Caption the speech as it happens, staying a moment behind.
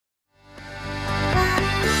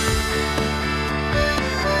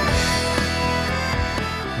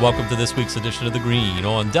Welcome to this week's edition of The Green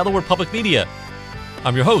on Delaware Public Media.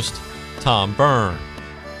 I'm your host, Tom Byrne.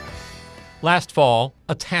 Last fall,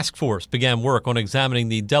 a task force began work on examining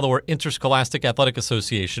the Delaware Interscholastic Athletic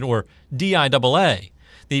Association, or DIAA,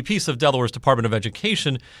 the piece of Delaware's Department of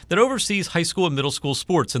Education that oversees high school and middle school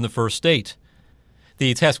sports in the first state.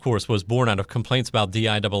 The task force was born out of complaints about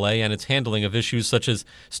DIAA and its handling of issues such as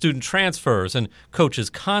student transfers and coaches'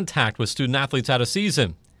 contact with student athletes out of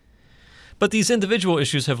season. But these individual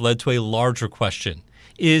issues have led to a larger question.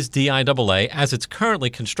 Is DIAA, as it's currently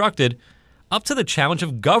constructed, up to the challenge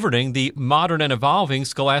of governing the modern and evolving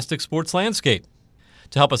scholastic sports landscape?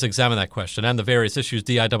 To help us examine that question and the various issues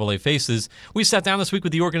DIAA faces, we sat down this week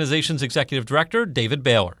with the organization's executive director, David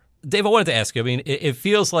Baylor. Dave, I wanted to ask you, it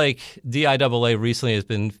feels like DIAA recently has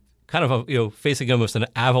been kind of facing almost an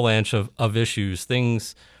avalanche of issues,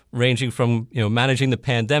 things ranging from managing the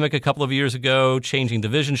pandemic a couple of years ago, changing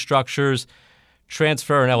division structures,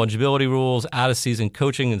 transfer and eligibility rules, out-of-season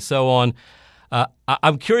coaching, and so on.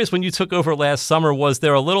 I'm curious, when you took over last summer, was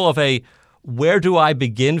there a little of a where do I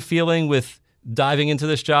begin feeling with diving into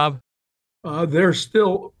this job? There's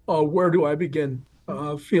still a where do I begin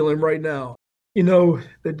feeling right now. The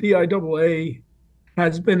DIAA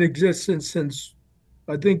has been in existence since,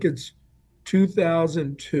 I think it's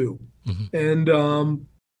 2002. Mm-hmm. And,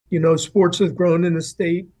 sports have grown in the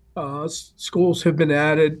state. Schools have been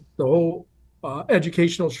added. The whole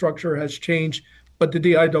educational structure has changed, but the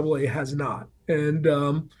DIAA has not. And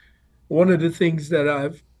one of the things that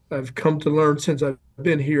I've come to learn since I've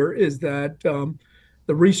been here is that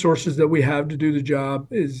the resources that we have to do the job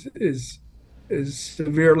is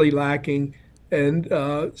severely lacking. And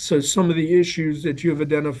so some of the issues that you've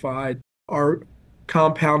identified are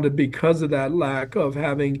compounded because of that lack of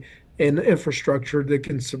having an infrastructure that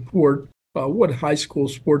can support what high school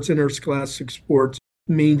sports, interscholastic sports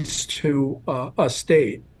means to a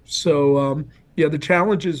state. So, the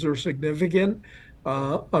challenges are significant.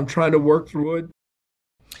 I'm trying to work through it.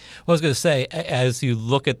 Well, I was going to say, as you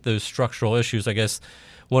look at those structural issues, I guess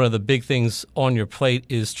one of the big things on your plate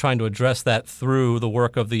is trying to address that through the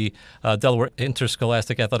work of the Delaware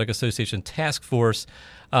Interscholastic Athletic Association Task Force.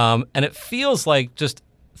 And it feels like just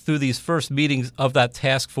through these first meetings of that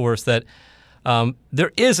task force that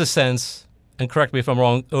there is a sense, and correct me if I'm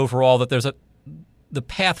wrong, overall, that there's the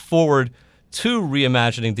path forward to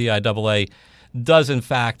reimagining DIAA does in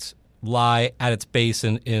fact lie at its base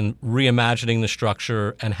in reimagining the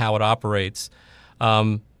structure and how it operates.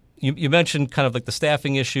 You mentioned kind of like the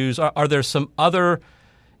staffing issues. Are there some other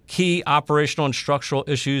key operational and structural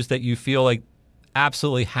issues that you feel like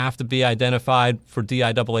absolutely have to be identified for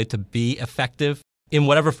DIAA to be effective in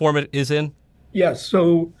whatever form it is in? Yes.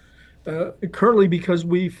 So currently, because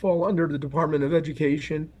we fall under the Department of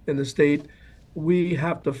Education in the state, we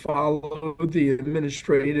have to follow the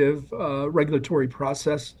administrative regulatory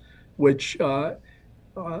process, which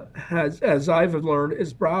has, as I've learned,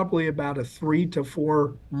 is probably about a 3 to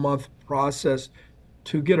 4 month process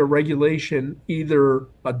to get a regulation either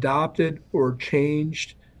adopted or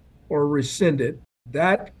changed or rescinded.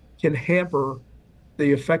 That can hamper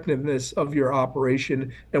the effectiveness of your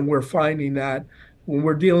operation. And we're finding that when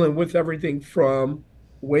we're dealing with everything from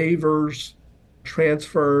waivers,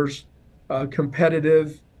 transfers,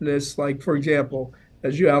 competitiveness, like, for example,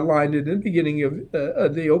 as you outlined in the beginning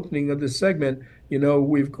of the opening of this segment,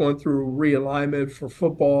 we've gone through realignment for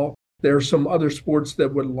football. There are some other sports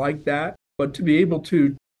that would like that, but to be able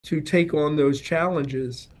to take on those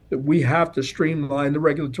challenges, we have to streamline the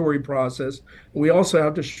regulatory process. We also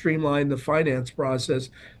have to streamline the finance process.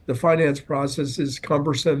 The finance process is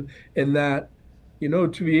cumbersome in that,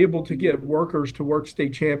 to be able to get workers to work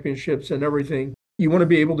state championships and everything, you want to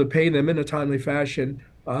be able to pay them in a timely fashion.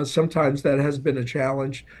 Sometimes that has been a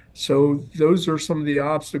challenge. So those are some of the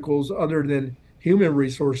obstacles other than human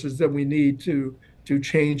resources that we need to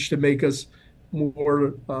change to make us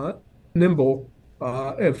more nimble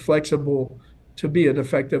and flexible to be an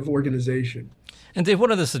effective organization. And Dave, one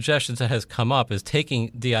of the suggestions that has come up is taking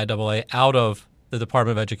DIAA out of the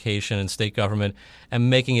Department of Education and state government and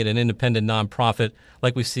making it an independent nonprofit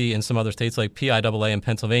like we see in some other states like PIAA in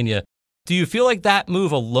Pennsylvania. Do you feel like that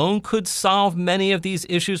move alone could solve many of these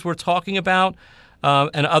issues we're talking about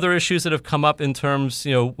and other issues that have come up in terms,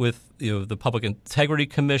 with the Public Integrity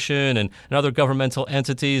Commission and other governmental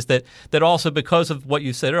entities that also, because of what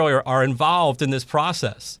you said earlier, are involved in this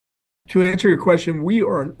process? To answer your question, we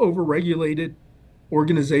are an overregulated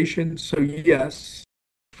organization. So yes,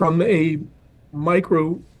 from a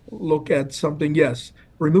micro look at something, yes,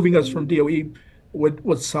 removing us from DOE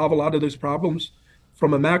would solve a lot of those problems.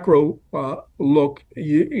 From a macro look,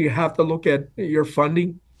 you have to look at your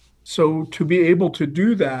funding So to be able to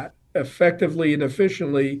do that effectively and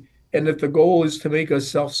efficiently, and if the goal is to make us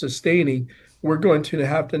self-sustaining, we're going to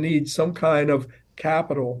have to need some kind of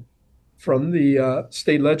capital from the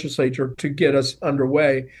state legislature to get us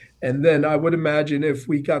underway. And then I would imagine if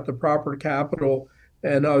we got the proper capital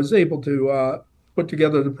and I was able to put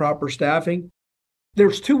together the proper staffing,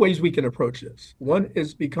 there's two ways we can approach this. One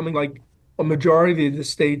is becoming like a majority of the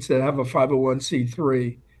states that have a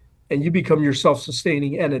 501c3, and you become your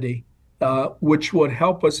self-sustaining entity, which would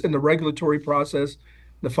help us in the regulatory process,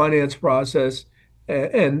 the finance process,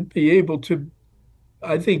 and be able to,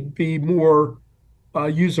 I think, be more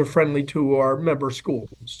user-friendly to our member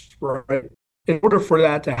schools, right? In order for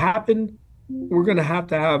that to happen, we're going to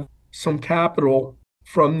have some capital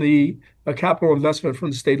from the a capital investment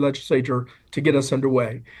from the state legislature to get us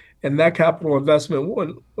underway. And that capital investment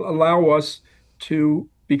would allow us to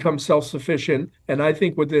become self-sufficient. And I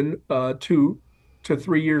think within 2 to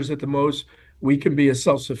 3 years at the most, we can be a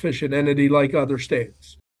self-sufficient entity like other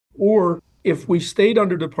states. Or if we stayed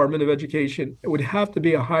under Department of Education, it would have to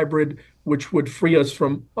be a hybrid, which would free us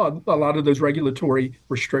from a lot of those regulatory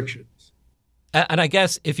restrictions. And I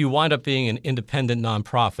guess if you wind up being an independent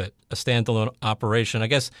nonprofit, a standalone operation, I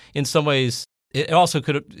guess in some ways it also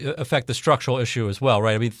could affect the structural issue as well,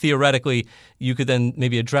 right? I mean, theoretically, you could then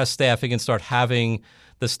maybe address staffing and start having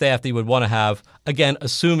the staff that you would want to have, again,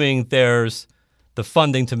 assuming there's the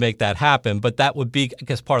funding to make that happen. But that would be, I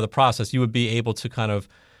guess, part of the process. You would be able to kind of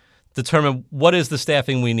determine what is the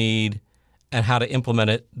staffing we need and how to implement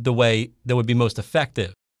it the way that would be most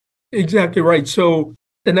effective. Exactly right. So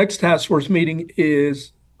the next task force meeting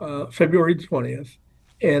is February 20th,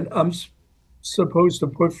 and I'm supposed to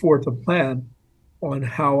put forth a plan on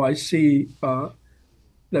how I see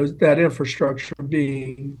that infrastructure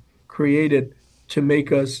being created to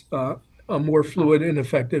make us a more fluid and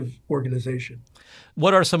effective organization.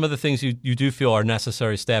 What are some of the things you do feel are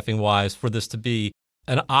necessary staffing-wise for this to be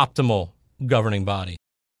an optimal governing body?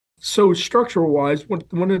 So structural-wise,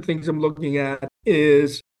 one of the things I'm looking at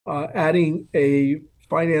is adding a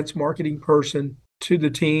finance marketing person to the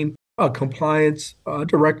team, a compliance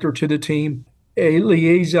director to the team, a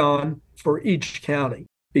liaison for each county,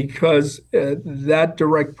 because that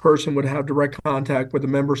direct person would have direct contact with the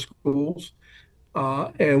member schools,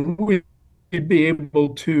 and we'd be able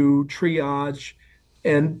to triage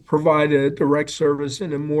and provide a direct service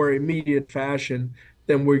in a more immediate fashion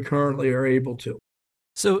than we currently are able to.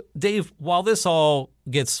 So, Dave, while this all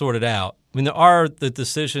gets sorted out, I mean, there are the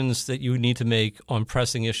decisions that you need to make on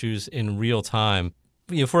pressing issues in real time.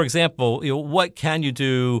 For example, what can you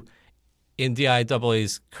do in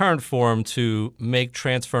DIAA's current form to make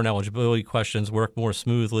transfer and eligibility questions work more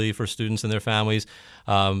smoothly for students and their families,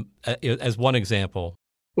 as one example?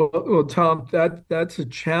 Well, Tom, that's a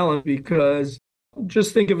challenge because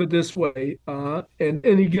just think of it this way: at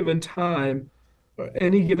any given time, or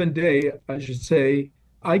any given day, I should say,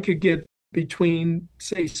 I could get between,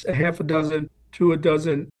 say, a half a dozen to a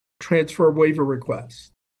dozen transfer waiver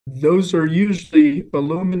requests. Those are usually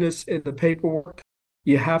voluminous in the paperwork.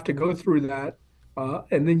 You have to go through that,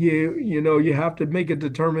 and then you have to make a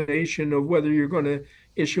determination of whether you're going to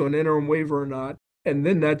issue an interim waiver or not, and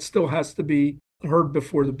then that still has to be heard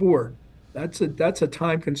before the board. That's a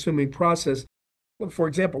time-consuming process. For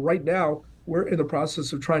example, right now we're in the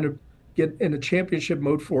process of trying to get in a championship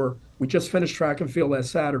mode we just finished track and field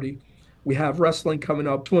last Saturday. We have wrestling coming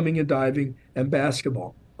up, swimming and diving, and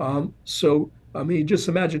basketball. So, I mean, just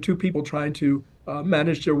imagine two people trying to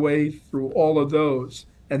manage their way through all of those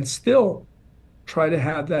and still try to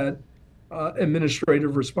have that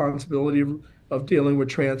administrative responsibility of dealing with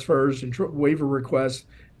transfers and waiver requests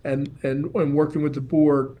and working with the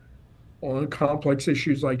board on complex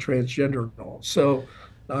issues like transgender and all. So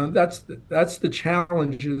that's the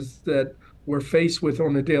challenges that we're faced with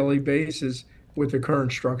on a daily basis with the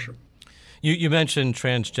current structure. You mentioned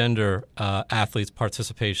transgender athletes'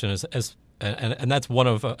 participation and that's one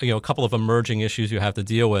of a couple of emerging issues you have to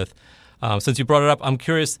deal with. Since you brought it up, I'm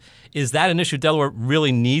curious, is that an issue Delaware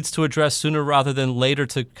really needs to address sooner rather than later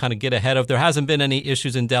to kind of get ahead of? There hasn't been any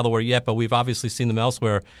issues in Delaware yet, but we've obviously seen them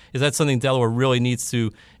elsewhere. Is that something Delaware really needs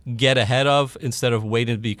to get ahead of instead of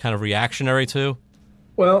waiting to be kind of reactionary to?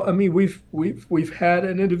 Well, I mean, we've had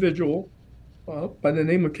an individual by the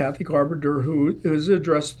name of Kathy Carpenter who has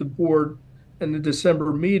addressed the board in the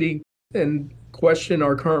December meeting and questioned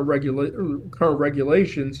our current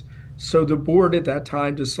regulations. So the board at that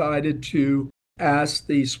time decided to ask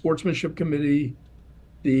the Sportsmanship Committee,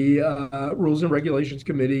 the Rules and Regulations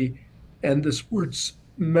Committee, and the Sports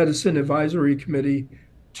Medicine Advisory Committee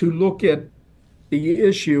to look at the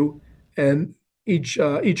issue and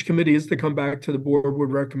each committee is to come back to the board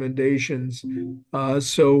with recommendations.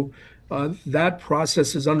 So that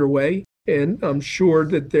process is underway, and I'm sure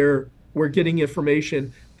that we're getting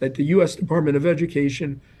information that the U.S. Department of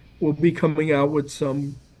Education will be coming out with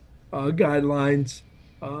some guidelines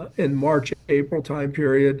in March, April time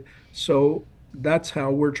period. So that's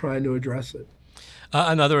how we're trying to address it.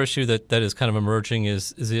 Another issue that is kind of emerging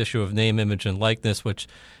is the issue of name, image, and likeness, which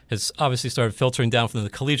has obviously started filtering down from the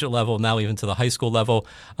collegiate level, now even to the high school level.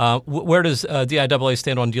 Where does DIAA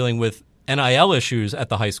stand on dealing with NIL issues at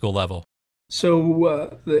the high school level?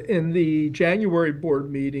 So in the January board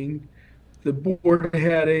meeting, the board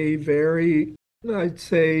had a very, I'd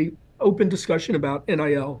say, open discussion about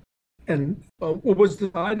NIL. And what was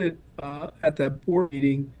decided at that board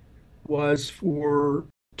meeting was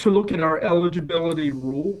to look at our eligibility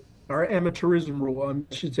rule, our amateurism rule,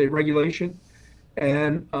 I should say regulation.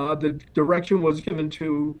 And the direction was given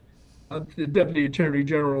to the Deputy Attorney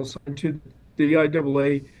General and to the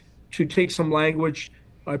IAA to take some language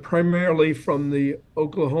primarily from the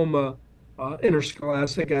Oklahoma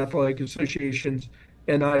Interscholastic Athletic Association's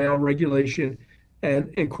NIL regulation and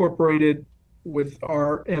incorporate it with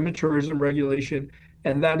our amateurism regulation.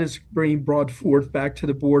 And that is being brought forth back to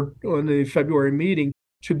the board on the February meeting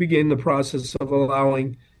to begin the process of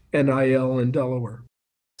allowing NIL in Delaware.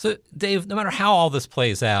 So, Dave, no matter how all this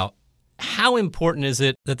plays out, how important is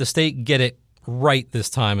it that the state get it right this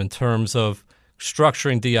time in terms of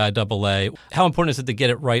structuring DIAA? How important is it to get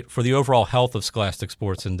it right for the overall health of scholastic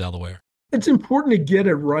sports in Delaware? It's important to get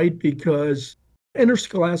it right because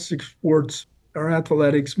interscholastic sports or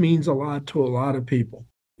athletics means a lot to a lot of people.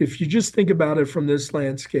 If you just think about it from this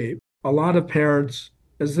landscape, a lot of parents,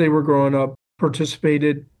 as they were growing up,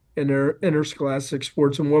 participated in their interscholastic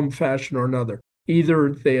sports in one fashion or another. Either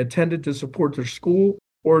they attended to support their school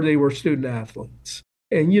or they were student athletes.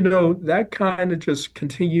 And, that kind of just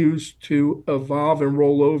continues to evolve and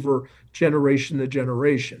roll over generation to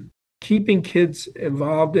generation. Keeping kids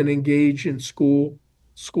involved and engaged in school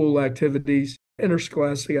activities,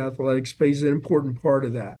 interscholastic athletics plays an important part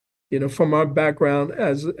of that. From my background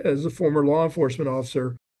as a former law enforcement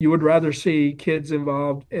officer, you would rather see kids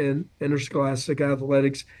involved in interscholastic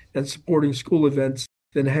athletics and supporting school events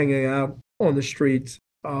than hanging out on the streets.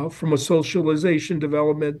 From a socialization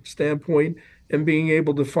development standpoint and being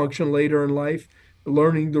able to function later in life,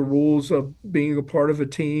 learning the rules of being a part of a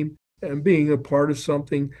team and being a part of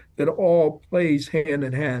something that all plays hand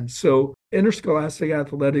in hand. So interscholastic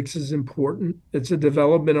athletics is important. It's a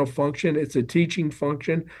developmental function. It's a teaching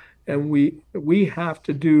function. And we have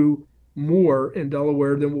to do more in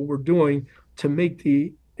Delaware than what we're doing to make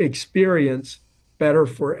the experience better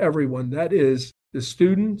for everyone. That is the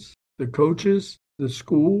students, the coaches, the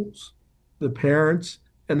schools, the parents,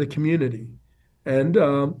 and the community. And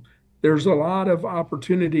there's a lot of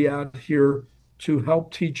opportunity out here to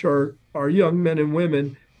help teach our young men and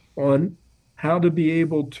women on how to be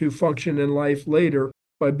able to function in life later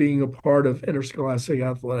by being a part of interscholastic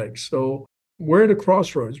athletics. So we're at a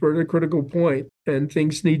crossroads, we're at a critical point, and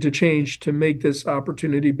things need to change to make this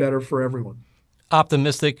opportunity better for everyone.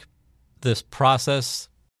 Optimistic this process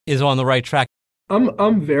is on the right track?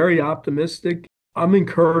 I'm very optimistic. I'm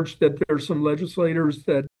encouraged that there's some legislators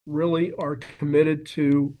that really are committed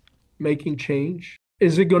to making change.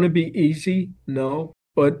 Is it going to be easy? No,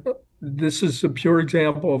 but this is a pure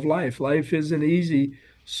example of life. Life isn't easy,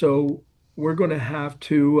 so we're going to have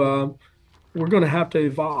to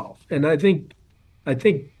evolve. And I think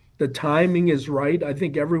the timing is right. I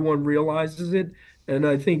think everyone realizes it, and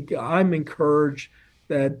I think I'm encouraged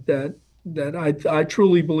that I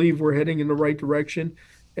truly believe we're heading in the right direction,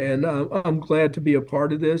 and I'm glad to be a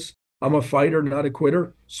part of this. I'm a fighter, not a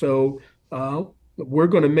quitter, so we're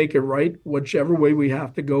going to make it right, whichever way we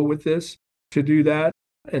have to go with this to do that.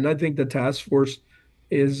 And I think the task force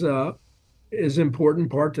is an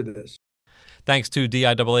important part to this. Thanks to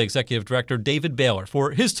DIAA Executive Director David Baylor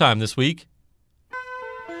for his time this week.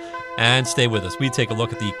 And stay with us. We take a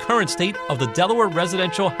look at the current state of the Delaware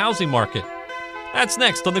residential housing market. That's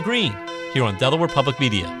next on The Green, here on Delaware Public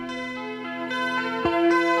Media.